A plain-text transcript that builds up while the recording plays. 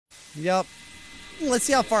Yep. Let's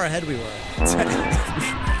see how far ahead we were.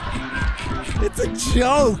 It's a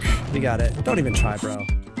joke. We got it. Don't even try, bro.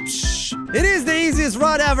 Shh. It is the easiest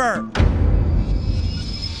run ever.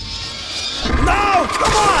 No,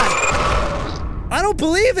 come on. I don't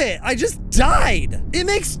believe it. I just died. It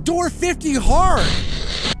makes door 50 hard.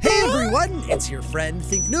 Hey everyone, it's your friend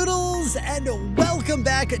Thinknoodles, and welcome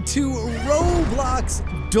back to Roblox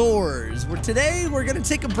DOORS. Where today we're gonna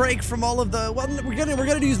take a break from all of the, well, we're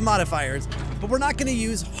gonna use modifiers, but we're not gonna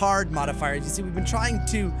use hard modifiers. You see, we've been trying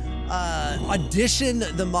to audition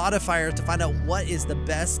the modifiers to find out what is the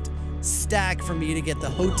best stack for me to get the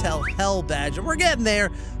Hotel Hell badge, and we're getting there.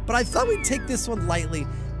 But I thought we'd take this one lightly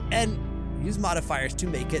and use modifiers to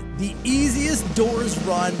make it the easiest DOORS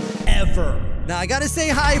run ever. Now, I gotta say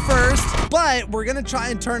hi first, but we're gonna try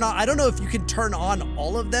and turn on, I don't know if you can turn on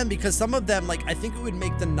all of them, because some of them, like, I think it would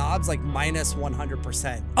make the knobs like minus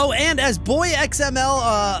 100%. Oh, and as Boy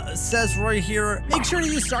XML says right here, make sure to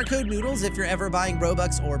use star code Noodles if you're ever buying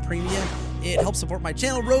Robux or Premium. It helps support my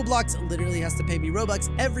channel. Roblox literally has to pay me Robux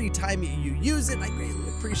every time you use it, and I greatly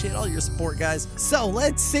appreciate all your support, guys. So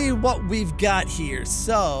let's see what we've got here.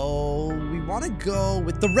 So we want to go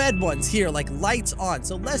with the red ones here, like lights on,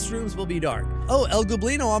 so less rooms will be dark. Oh, El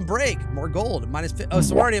Goblino on break, more gold, minus, oh,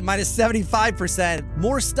 so we're already at minus 75%.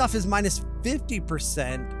 More stuff is minus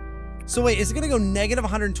 50%. So wait, is it gonna go negative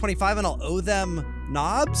 125 and I'll owe them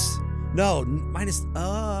knobs? No, minus,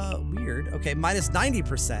 weird. Okay, minus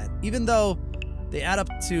 90%, even though they add up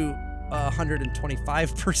to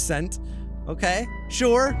 125%. Okay,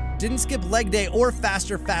 sure. Didn't skip leg day or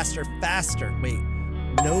faster. Wait,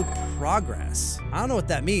 no progress. I don't know what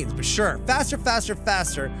that means, but sure. Faster.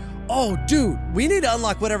 Oh, dude, we need to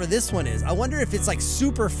unlock whatever this one is. I wonder if it's like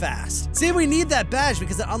super fast. See, we need that badge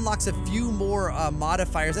because it unlocks a few more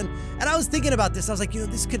modifiers. And I was thinking about this. I was like, you know,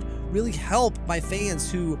 this could really help my fans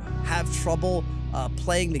who have trouble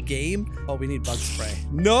playing the game. Oh, we need bug spray.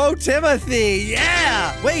 No, Timothy,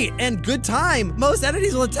 yeah! Wait, and good time. Most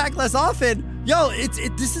entities will attack less often. Yo,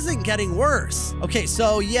 this isn't getting worse. Okay,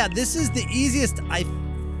 so yeah, this is the easiest, I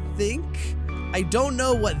think. I don't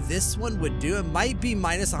know what this one would do. It might be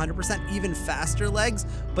minus 100%, even faster legs,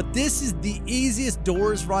 but this is the easiest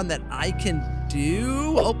DOORS run that I can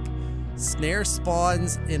do. Oh, snare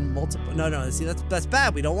spawns in multiple, no, see, that's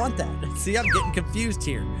bad. We don't want that. See, I'm getting confused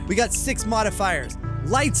here. We got 6 modifiers.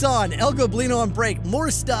 Lights on, El Goblino on break, more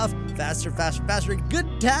stuff, faster,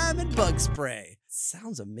 good time, and bug spray.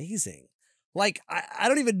 Sounds amazing. Like, I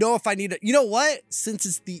don't even know if I need to, you know what? Since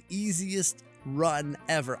it's the easiest run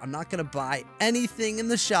ever, I'm not gonna buy anything in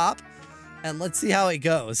the shop, and let's see how it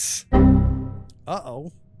goes.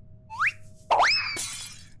 Uh-oh.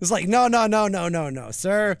 It's like, no,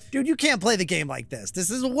 sir. Dude, you can't play the game like this.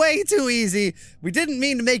 This is way too easy. We didn't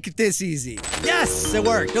mean to make it this easy. Yes, it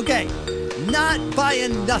worked. Okay, not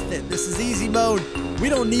buying nothing. This is easy mode. We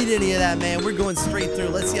don't need any of that, man. We're going straight through.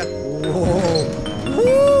 Let's see how, whoa,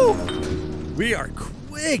 woo! We are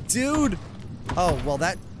quick, dude. Oh, well,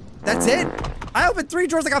 that's it. I opened 3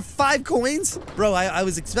 drawers. I got 5 coins. Bro, I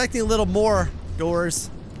was expecting a little more doors.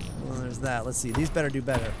 Well, there's that. Let's see. These better do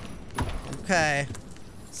better. Okay.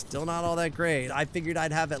 Still not all that great. I figured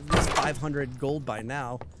I'd have at least 500 gold by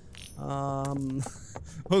now.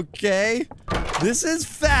 Okay. This is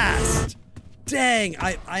fast. Dang.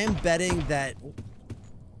 I am betting that...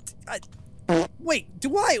 wait,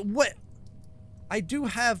 what? I do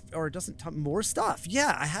have, or it doesn't tell more stuff.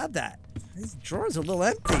 Yeah, I have that. These drawers are a little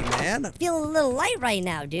empty, man. Feeling a little light right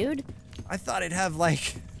now, dude. I thought it'd have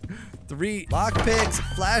like 3 lockpicks,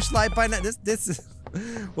 flashlight by now. This is,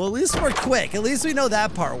 well, at least we're quick. At least we know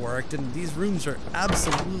that part worked, and these rooms are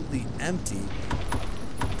absolutely empty.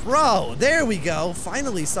 Bro, there we go.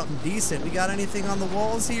 Finally something decent. We got anything on the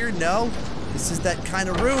walls here? No. This is that kind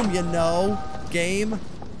of room, you know. Game.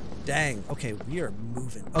 Dang. Okay, we are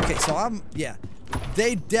moving. Okay, so yeah.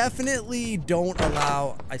 They definitely don't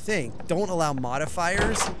allow, I think, don't allow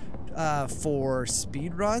modifiers for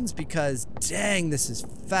speed runs, because dang, this is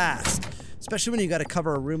fast. Especially when you got to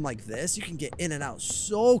cover a room like this. You can get in and out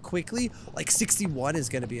so quickly. Like 61 is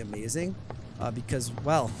going to be amazing because,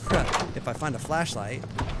 well, if I find a flashlight,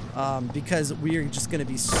 because we're just going to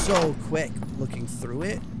be so quick looking through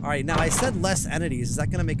it. All right, now I said less entities. Is that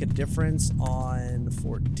going to make a difference on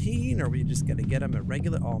 14? Or are we just going to get them at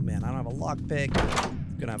regular? Oh, man, I don't have a lockpick.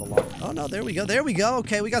 I'm going to have a lock. Oh, no, there we go. There we go.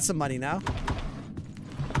 Okay, we got some money now.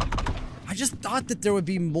 I just thought that there would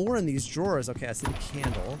be more in these drawers. Okay, I see the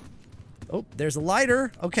candle. Oh, there's a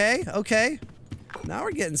lighter. Okay. Now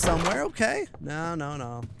we're getting somewhere. Okay.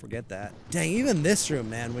 No. Forget that. Dang, even this room,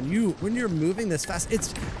 man, when you're moving this fast,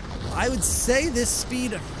 I would say this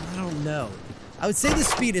speed, I don't know. I would say the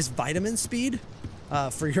speed is vitamin speed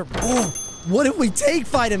for your... Oh, what if we take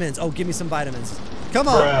vitamins? Oh, give me some vitamins. Come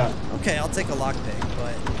on. Bruh. Okay, I'll take a lockpick,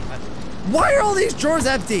 but... Why are all these drawers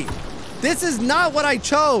empty? This is not what I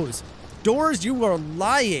chose. Doors, you are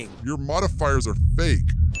lying. Your modifiers are fake.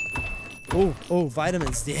 Oh,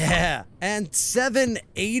 vitamins, yeah. And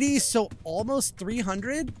 780, so almost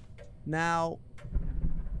 300? Now,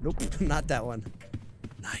 nope, not that one.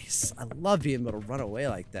 Nice, I love being able to run away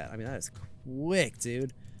like that. I mean, that is quick,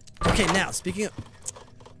 dude. Okay, now, speaking of...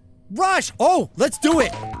 Rush! Oh, let's do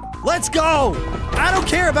it! Let's go! I don't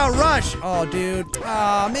care about Rush! Oh, dude.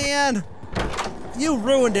 Oh, man. You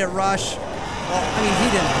ruined it, Rush. Well, I mean, he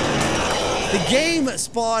didn't. The game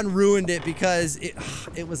spawn ruined it because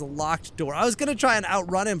it was a locked door. I was gonna try and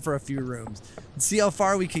outrun him for a few rooms and see how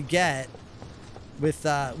far we could get with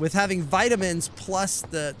having vitamins plus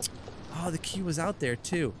the... Oh, the key was out there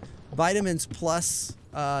too. Vitamins plus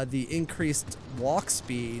the increased walk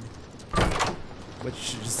speed,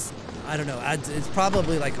 which is, I don't know, it's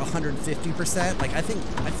probably like 150%. Like I think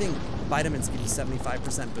vitamins give you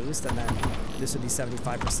 75% boost, and then this would be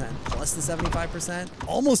 75% plus the 75%.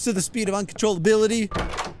 Almost to the speed of uncontrollability.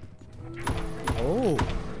 Oh,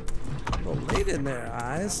 a little late in there,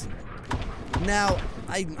 eyes. Now,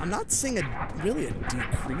 I'm not seeing really a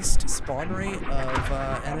decreased spawn rate of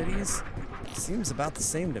entities. Seems about the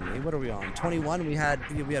same to me. What are we on? 21. We had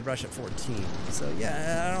rush at 14. So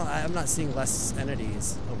yeah, I'm not seeing less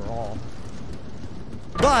entities overall.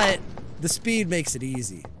 But the speed makes it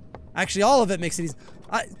easy. Actually, all of it makes it easy.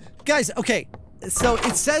 Guys, okay. So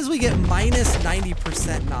it says we get minus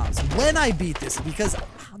 90% knobs when I beat this, because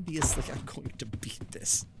obviously I'm going to beat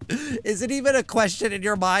this. Is it even a question in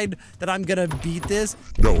your mind that I'm gonna beat this?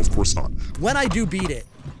 No, of course not. When I do beat it,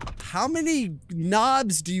 how many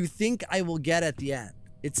knobs do you think I will get at the end?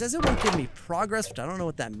 It says it won't give me progress, which I don't know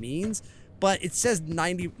what that means, but it says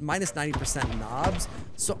minus 90% knobs.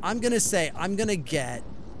 So I'm gonna say I have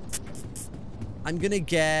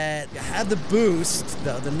the boost,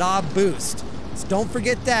 the knob boost. So don't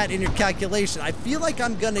forget that in your calculation. I feel like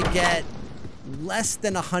I'm gonna get less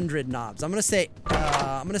than 100 knobs. I'm gonna say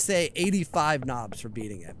 85 knobs for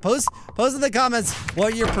beating it. Post in the comments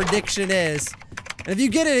what your prediction is. And if you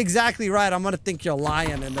get it exactly right, I'm gonna think you're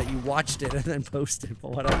lying and that you watched it and then posted,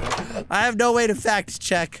 but whatever. I have no way to fact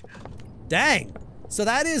check. Dang. So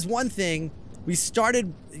that is one thing. We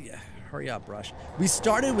started, hurry up, Rush. We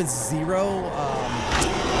started with 0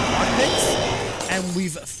 lockpicks, and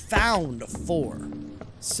we've found 4.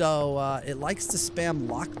 So it likes to spam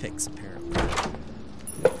lockpicks, apparently.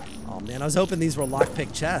 Oh man, I was hoping these were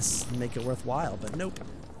lockpick chests and make it worthwhile, but nope.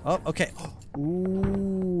 Oh, okay.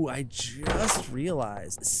 Ooh, I just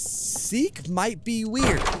realized. Seek might be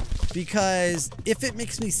weird, because if it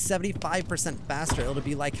makes me 75% faster, it'll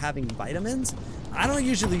be like having vitamins. I don't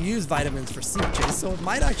usually use vitamins for Seek chase, so it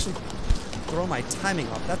might actually throw my timing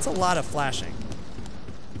off. That's a lot of flashing.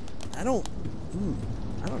 I don't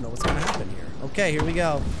know what's gonna happen here. Okay, here we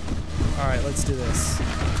go. All right, let's do this.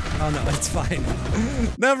 Oh no, it's fine.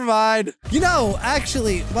 Never mind. You know,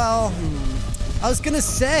 actually, well, I was gonna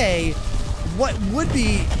say what would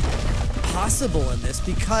be possible in this,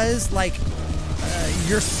 because like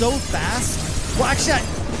you're so fast. Well, actually,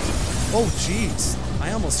 oh jeez,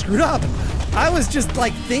 I almost screwed up. I was just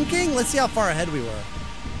like thinking, let's see how far ahead we were.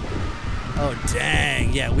 Oh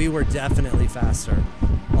dang, yeah, we were definitely faster.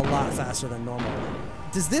 A lot faster than normal.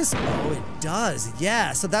 Does this? Oh, it does.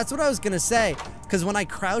 Yeah, so that's what I was gonna say. Because when I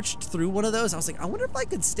crouched through one of those, I was like, I wonder if I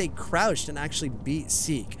could stay crouched and actually beat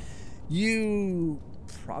Seek. You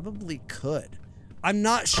probably could. I'm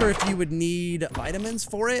not sure if you would need vitamins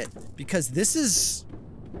for it, because this is,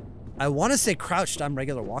 I want to say crouched on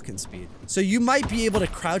regular walking speed. So you might be able to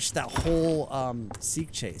crouch that whole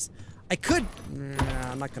Seek chase. I could,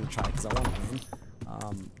 nah, I'm not gonna try because I want to win.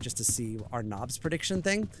 Just to see our knobs prediction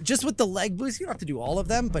thing. Just with the leg boost, you don't have to do all of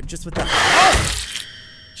them, but just with the, oh!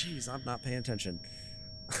 Jeez, I'm not paying attention.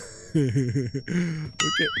 Okay.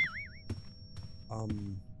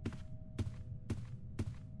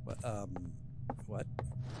 What?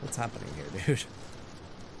 What's happening here, dude?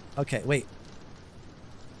 Okay, wait.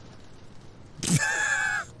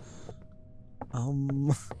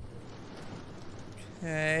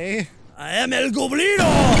 Okay. I am El Goblino!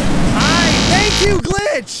 Hi! Thank you,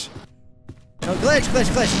 Glitch! No, Glitch.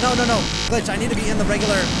 No. Glitch, I need to be in the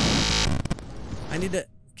regular... I need to...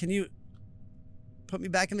 Can you... put me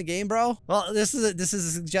back in the game, bro? Well, this is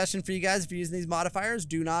a suggestion for you guys. If you're using these modifiers,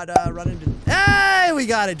 do not run into... Hey! We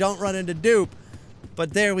got it! Don't run into dupe.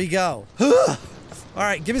 But there we go.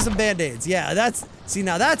 Alright, give me some band-aids. Yeah, that's... See,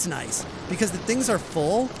 now that's nice. Because the things are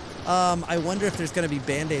full. I wonder if there's gonna be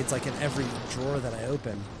band-aids like in every drawer that I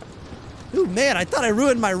open. Ooh, man, I thought I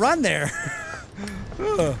ruined my run there.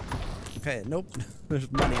 Okay, nope. There's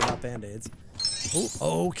money, not band-aids.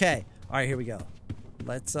 Oh, okay. All right, here we go.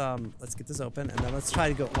 Let's get this open, and then let's try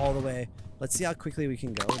to go all the way. Let's see how quickly we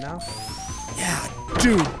can go now. Yeah,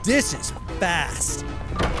 dude, this is fast.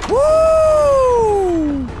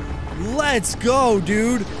 Woo! Let's go,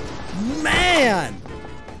 dude. Man!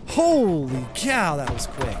 Holy cow, that was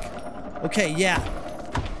quick. Okay, yeah.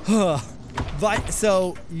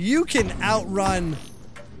 So you can outrun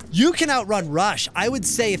Rush. I would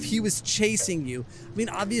say if he was chasing you, I mean,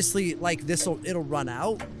 obviously, like it'll run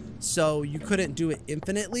out, so you couldn't do it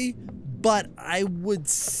infinitely, but I would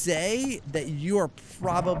say that you are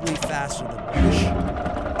probably faster than Rush.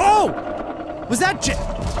 Oh! Was that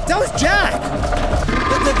that was Jack!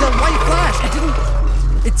 The white flash,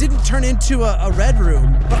 it didn't turn into a red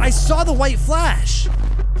room, but I saw the white flash.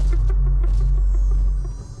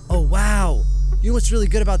 Oh, wow. You know what's really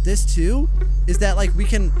good about this too? Is that like we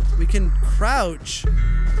can crouch,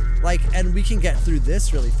 like, and we can get through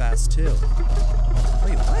this really fast too.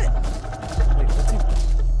 Wait, what? Wait, what's he?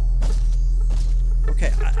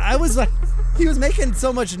 Okay, I was like, he was making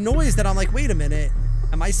so much noise that I'm like, wait a minute.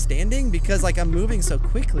 Am I standing? Because like I'm moving so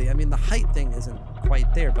quickly. I mean, the height thing isn't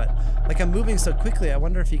quite there, but like I'm moving so quickly, I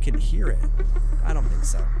wonder if he can hear it. I don't think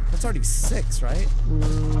so. That's already 6, right?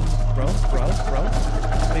 Bro.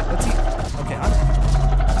 Wait, what's he? Okay,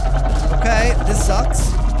 okay, this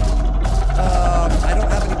sucks. I don't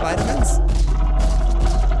have any vitamins.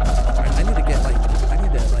 Alright, I need to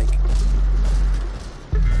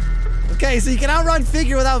okay, so you can outrun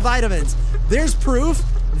Figure without vitamins. There's proof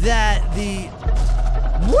that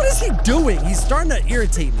what is he doing? He's starting to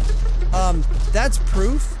irritate me. That's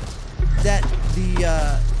proof that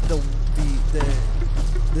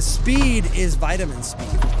the speed is vitamin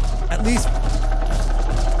speed. At least,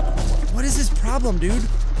 what is his problem, dude?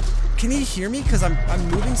 Can he hear me? Cause I'm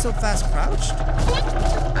moving so fast crouched.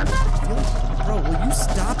 Bro, will you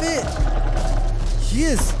stop it? He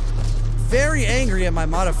is very angry at my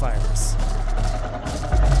modifiers.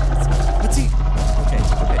 What's he? Okay.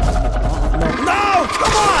 No,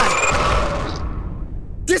 come on!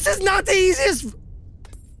 This is not the easiest.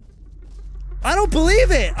 I don't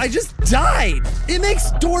believe it. I just died. It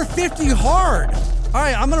makes door 50 hard. All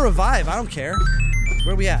right, I'm gonna revive. I don't care.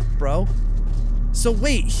 Where are we at, bro? So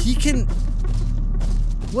wait, he can,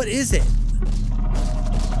 what is it?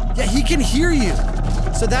 Yeah, he can hear you.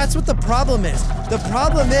 So that's what the problem is. The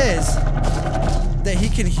problem is that he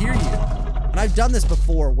can hear you. And I've done this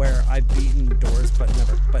before where I've beaten doors but no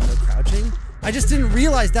crouching. I just didn't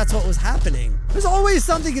realize that's what was happening. There's always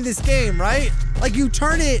something in this game, right? Like you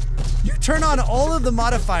turn on all of the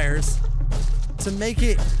modifiers to make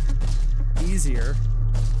it easier.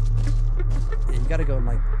 Yeah, you gotta go in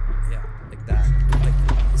like that. Like,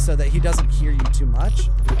 so that he doesn't hear you too much.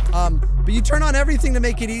 But you turn on everything to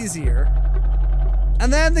make it easier.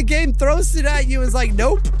 And then the game throws it at you and is like,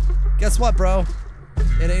 nope. Guess what, bro?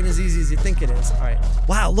 It ain't as easy as you think it is. All right.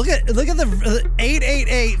 Wow, look at the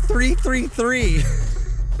 888333.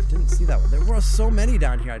 Didn't see that one. There were so many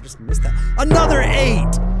down here. I just missed that. Another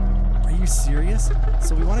 8. Are you serious?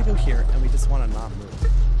 So we want to go here and we just want to not move.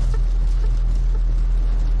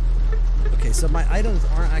 Okay, so my items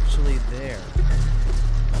aren't actually there,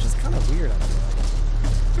 which is kind of weird, I feel like.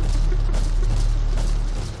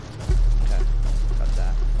 Okay, got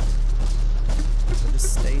that. So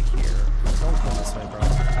just stay here. Don't come this way, bro.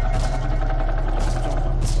 Don't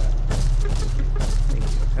come this way. Thank you,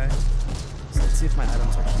 okay? So let's see if my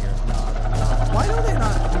items are here. No, they're not. Why do they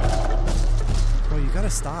not? Bro, you gotta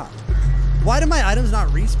stop. Why do my items not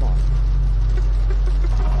respawn?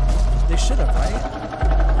 They should have, right?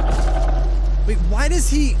 Wait, why does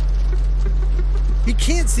he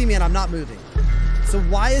can't see me and I'm not moving. So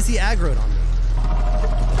why is he aggroed on me?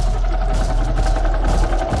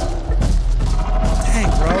 Dang,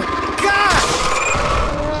 bro. God!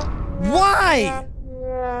 Why?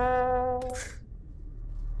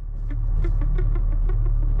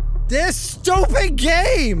 This stupid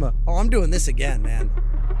game! Oh, I'm doing this again, man.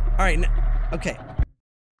 All right, okay.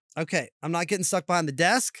 Okay, I'm not getting stuck behind the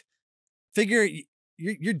desk. Figure,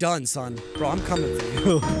 you're done, son. Bro, I'm coming for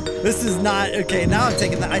you. This is not, okay, now I'm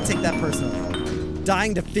taking that, I take that personally.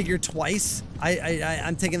 Dying to Figure twice,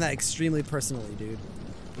 I'm taking that extremely personally, dude.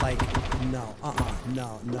 Like, no,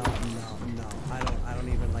 no. I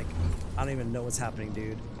don't even know what's happening,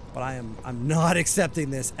 dude. But I'm not accepting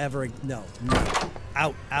this ever. No.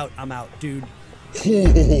 Out, I'm out, dude.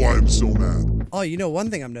 Oh, I'm so mad. Oh, you know, one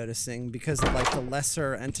thing I'm noticing, because of like the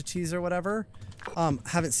lesser entities or whatever,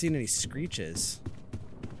 haven't seen any screeches.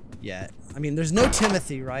 yet. I mean, there's no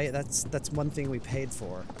Timothy, right? That's one thing we paid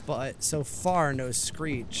for. But so far, no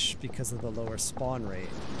Screech because of the lower spawn rate.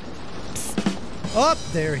 Oh,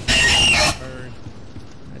 there he is. Bird.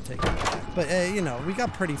 I take it back. But, you know, we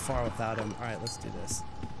got pretty far without him. All right, let's do this.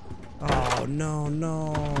 Oh, no,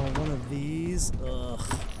 no. One of these. Ugh.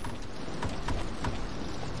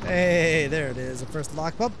 Hey, there it is. The first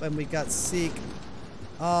lockbook, and we got Seek.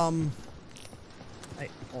 I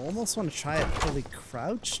almost want to try it fully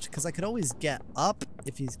crouched, because I could always get up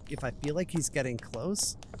if I feel like he's getting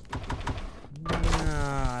close.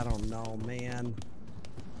 Nah, I don't know, man.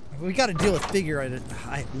 We got to deal with figure. I'm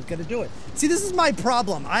gonna do it. See, this is my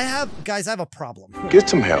problem. Guys, I have a problem. Get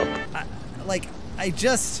some help. I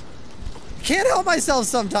just can't help myself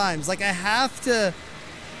sometimes. Like, I have to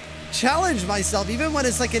challenge myself, even when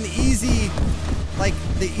it's like an easy, like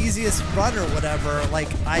the easiest run or whatever. Like,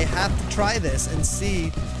 I have to try this and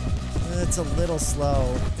see. It's a little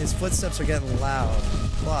slow. His footsteps are getting loud,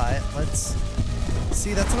 but let's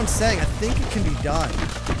see. That's what I'm saying. I think it can be done.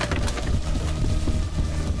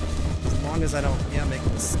 As long as I don't, make a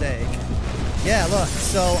mistake. Yeah, look.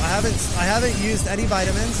 So I haven't used any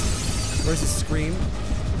vitamins. Where's his scream?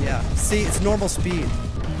 Yeah. See, it's normal speed.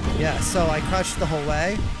 Yeah. So I crouched the whole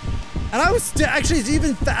way, and I was actually it's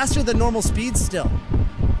even faster than normal speed still.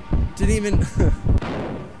 Didn't even.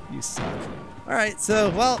 You suck. All right.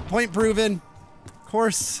 So well, point proven. Of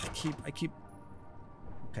course, I keep.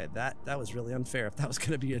 Okay, that was really unfair. If that was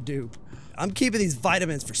gonna be a dupe, I'm keeping these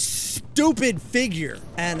vitamins for stupid figure,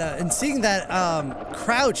 and seeing that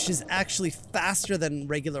crouch is actually faster than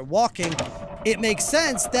regular walking, it makes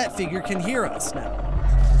sense that figure can hear us now.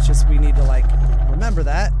 It's just we need to like remember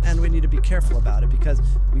that, and we need to be careful about it because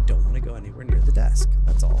we don't want to go anywhere near the desk.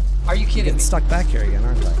 That's all. Are you kidding me? Stuck back here again,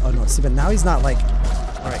 aren't I? Oh no, see, but now he's not like.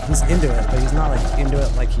 All right, he's into it, but he's not like into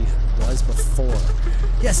it like he was before.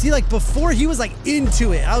 Yeah, see, like before he was like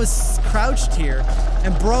into it. I was crouched here,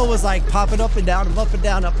 and bro was like popping up and down, up and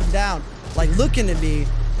down, up and down, like looking at me,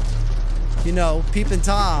 you know, peeping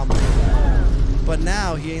Tom. But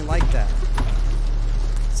now he ain't like that.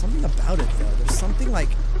 Something about it though. There's something like,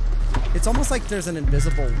 it's almost like there's an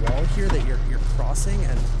invisible wall here that you're crossing,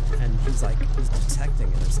 and he's detecting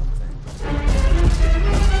it or something.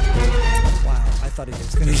 Wow, I thought he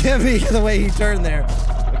was gonna get me the way he turned there.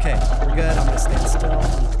 Okay, we're good. I'm gonna stand still.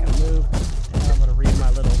 I'm not gonna move. And I'm gonna read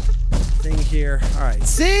my little thing here. All right,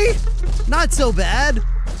 see? Not so bad.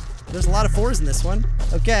 There's a lot of 4s in this one.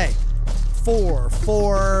 Okay, 4,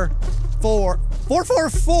 4, 4, 4, 4,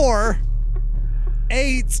 4,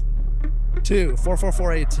 8, 2, 4, 4,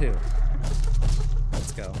 4, 8, 2.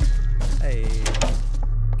 Let's go. Hey.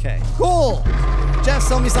 Okay, cool. Jeff,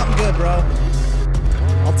 sell me something good, bro.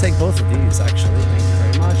 I'll take both of these, actually. Thank you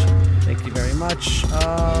very much. Thank you very much.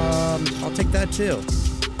 I'll take that too.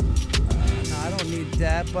 No, I don't need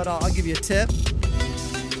that, but I'll give you a tip.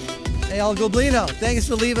 Hey, El Goblino, thanks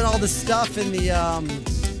for leaving all the stuff in the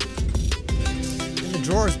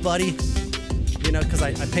drawers, buddy. You know, because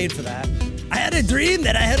I paid for that. I had a dream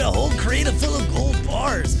that I had a whole crate full of gold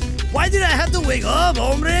bars. Why did I have to wake up,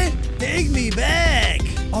 hombre? Take me back.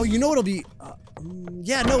 Oh, you know what'll be?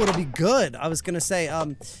 Yeah, no, it'll be good. I was gonna say,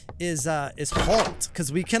 is halt,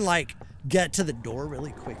 because we can like get to the door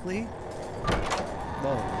really quickly.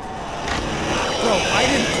 Whoa, bro, I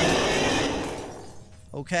didn't.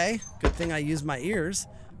 Okay, good thing I used my ears.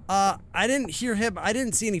 I didn't hear him. I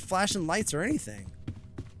didn't see any flashing lights or anything.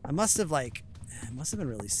 I must have like, it must have been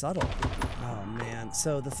really subtle. Oh man.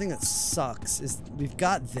 So the thing that sucks is we've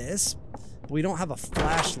got this, but we don't have a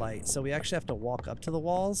flashlight, so we actually have to walk up to the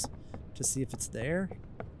walls to see if it's there.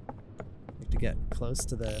 We have to get close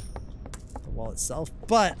to the wall itself.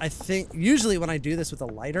 But I think usually when I do this with a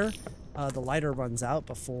lighter, the lighter runs out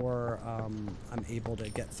before I'm able to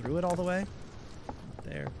get through it all the way.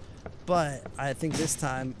 There. But I think this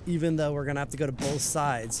time, even though we're gonna have to go to both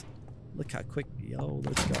sides, look how quick. Yo,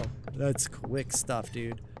 let's go. That's quick stuff,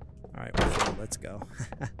 dude. All right, we're through. Let's go.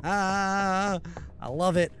 I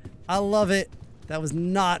love it. I love it. That was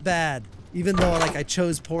not bad. Even though like I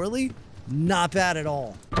chose poorly, not bad at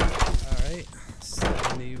all. All right.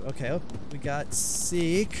 Okay, oh, we got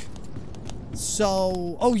Seek.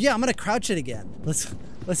 So, oh yeah, I'm gonna crouch it again. Let's.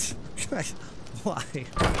 Why?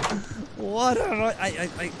 What? I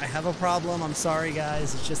have a problem. I'm sorry,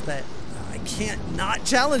 guys. It's just that I can't not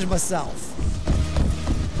challenge myself.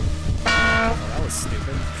 Oh, that was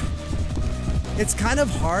stupid. It's kind of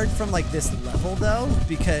hard from like this level though,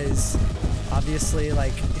 because obviously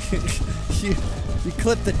like you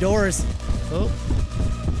clip the doors. Oh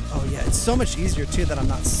yeah, it's so much easier too that I'm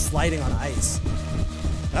not sliding on ice.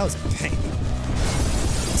 That was a pain.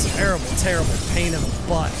 Terrible, terrible pain in the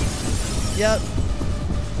butt. Yep.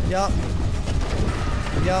 Yep.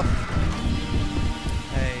 Yep.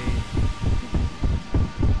 Hey.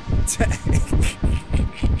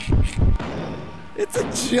 It's a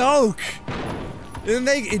joke.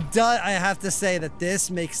 It does. I have to say that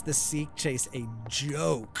this makes the seek chase a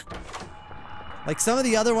joke. Like some of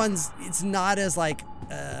the other ones, it's not as like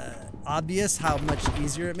obvious how much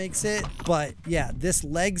easier it makes it. But yeah, this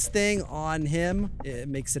legs thing on him, it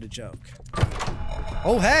makes it a joke.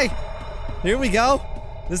 Oh hey, here we go.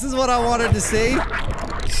 This is what I wanted to see.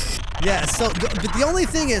 Yeah. So, but the only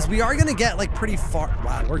thing is, we are gonna get like pretty far.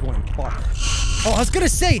 Wow, we're going far. Oh, I was gonna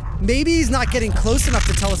say maybe he's not getting close enough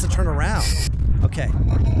to tell us to turn around. Okay.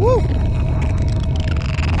 Woo.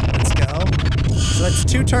 Let's go. So that's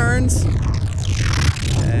 2 turns.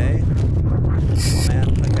 Okay. Oh man.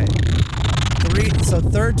 Okay. 3. So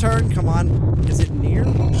 3rd turn. Come on. Is it near?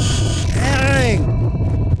 Dang.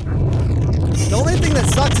 The only thing that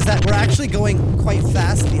sucks is that we're actually going quite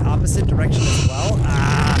fast in the opposite direction as well.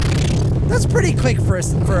 Ah. That's pretty quick for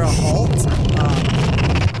a halt.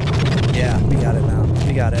 Yeah, we got it now.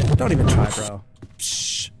 We got it. Don't even try, bro.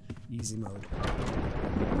 Psh. Easy mode.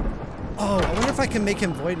 Oh, I wonder if I can make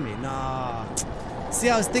him void me. Nah. See,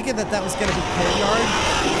 I was thinking that that was gonna be courtyard,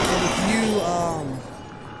 and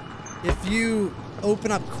if you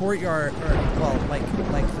open up courtyard, or well, like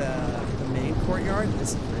the main courtyard,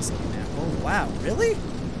 this is risky, man. Oh wow, really?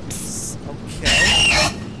 Okay.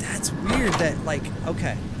 That's weird. That like,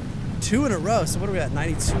 okay, 2 in a row. So what are we at?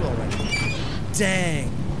 92 already. Dang.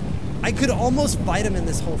 I could almost fight him in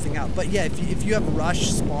this whole thing out. But yeah, if you have a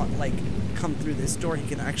rush spawn, like come through this door, he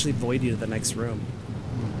can actually void you to the next room.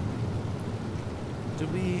 Do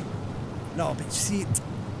we? No, but see,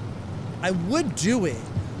 I would do it.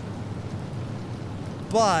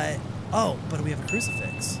 But, oh, but we have a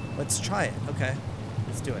crucifix. Let's try it. Okay,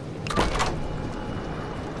 let's do it.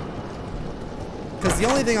 Because the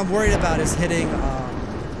only thing I'm worried about is hitting,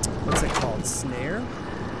 what's it called? Snare?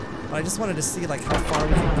 But I just wanted to see like how far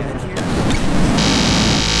we can get here.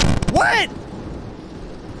 What?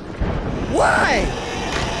 Why?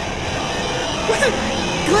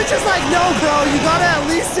 Glitch is like, no, bro, you gotta at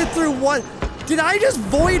least sit through one. Did I just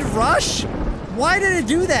void rush? Why did it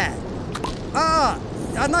do that?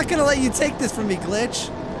 I'm not gonna let you take this from me, Glitch.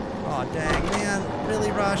 Oh, dang, man.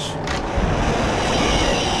 Really, Rush?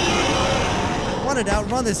 I wanted to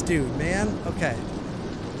outrun this dude, man. Okay.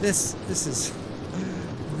 This is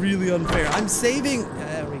really unfair. I'm saving,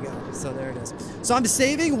 there we go. So there it is. So I'm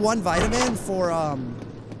saving 1 vitamin for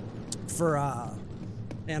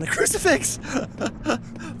and a crucifix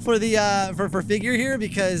for the for figure here,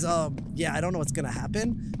 because yeah, I don't know what's gonna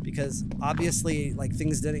happen, because obviously like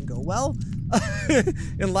things didn't go well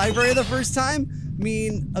in library the first time. I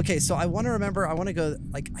mean, okay, so I want to remember, I want to go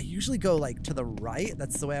like, I usually go like to the right.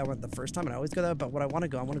 That's the way I went the first time, and I always go there. But what I want to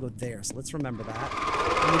go there. So let's remember that.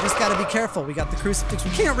 And we just got to be careful. We got the crucifix.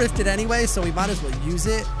 We can't rift it anyway, so we might as well use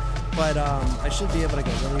it. But I should be able to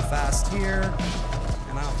go really fast here.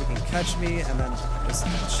 And I don't think he can catch me, and then just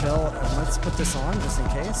chill. And let's put this on just in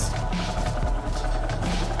case.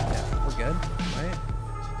 Yeah, we're good, right?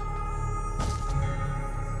 I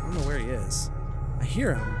don't know where he is. I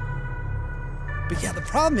hear him. But yeah, the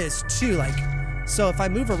problem is too, like, so if I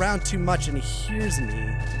move around too much and he hears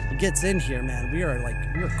me, he gets in here, man, we are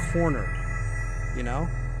cornered, you know?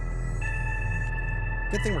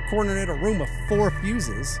 Good thing we're cornered in a room with 4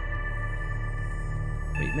 fuses.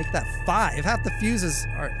 Wait, make that 5. Half the fuses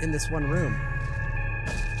are in this one room.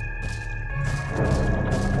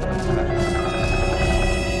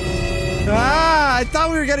 Ah, I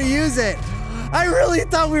thought we were gonna use it. I really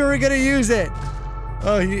thought we were gonna use it.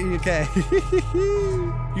 Oh, okay.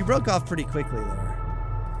 You broke off pretty quickly there.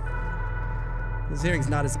 His hearing's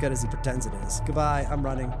not as good as he pretends it is. Goodbye, I'm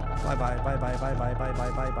running. Bye bye, bye bye, bye bye, bye bye,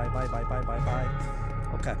 bye bye, bye bye, bye bye, bye.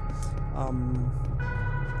 Okay.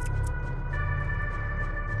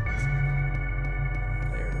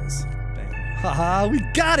 There it is. Bang. Haha, we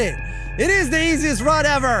got it! It is the easiest run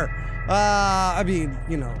ever! I mean,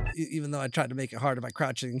 you know, even though I tried to make it harder by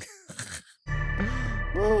crouching.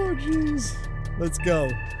 Oh, jeez. Let's go.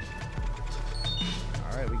 All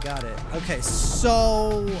right, we got it. Okay,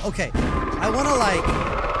 so, okay. I want to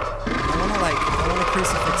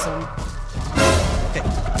crucifix him. Okay.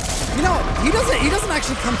 You know, he doesn't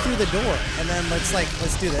actually come through the door. And then let's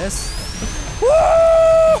do this. Woo!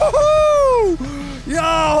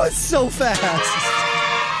 Yo, it's so fast.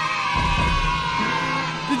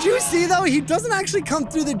 Did you see though? He doesn't actually come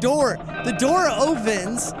through the door. The door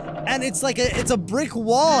opens. And it's like it's a brick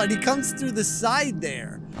wall, and he comes through the side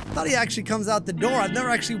there. I thought he actually comes out the door. I've never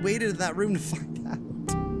actually waited in that room to find out.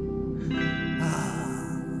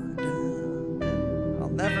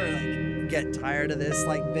 get tired of this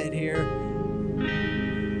like bit here. And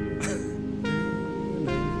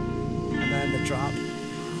then the drop.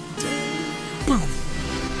 Boom.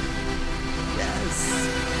 Yes.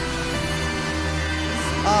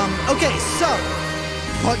 Okay, so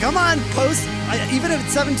come on, post. Even if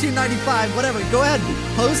it's $17.95, whatever. Go ahead,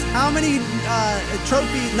 post how many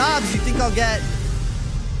trophy knobs you think I'll get.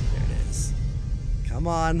 There it is. Come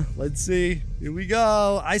on, let's see. Here we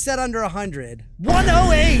go. I said under 100.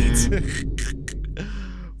 108.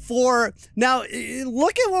 For now,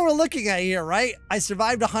 look at what we're looking at here, right? I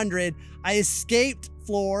survived 100. I escaped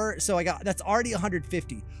floor, so I got that's already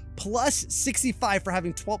 150 plus 65 for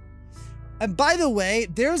having 12. And by the way,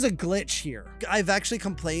 there's a glitch here. I've actually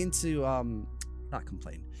complained to not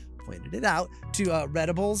complained, pointed it out to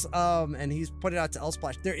Redibles, and he's pointed out to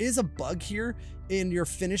Elsplash. There is a bug here in your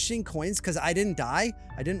finishing coins because I didn't die,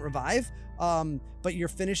 I didn't revive, but your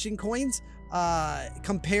finishing coins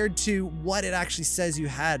compared to what it actually says you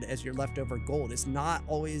had as your leftover gold is not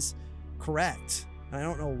always correct. I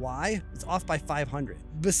don't know why. It's off by 500.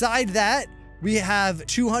 Beside that, we have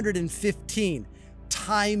 215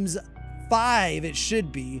 times 5 it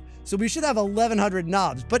should be. So we should have 1,100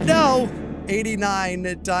 knobs, but no,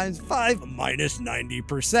 89 times 5 minus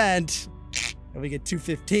 90%. And we get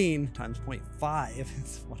 215 times 0.5.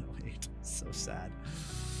 It's 108. So sad.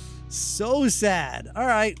 So sad. All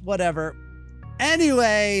right, whatever.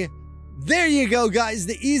 Anyway, there you go, guys.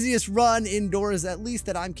 The easiest run indoors, at least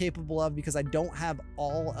that I'm capable of, because I don't have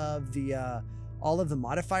all of the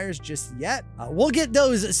modifiers just yet. We'll get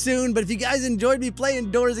those soon, but if you guys enjoyed me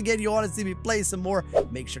playing Doors again, you want to see me play some more,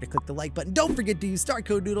 make sure to click the like button. Don't forget to use star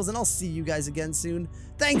code Noodles, and I'll see you guys again soon.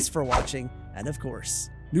 Thanks for watching, and of course,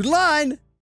 Noodle on!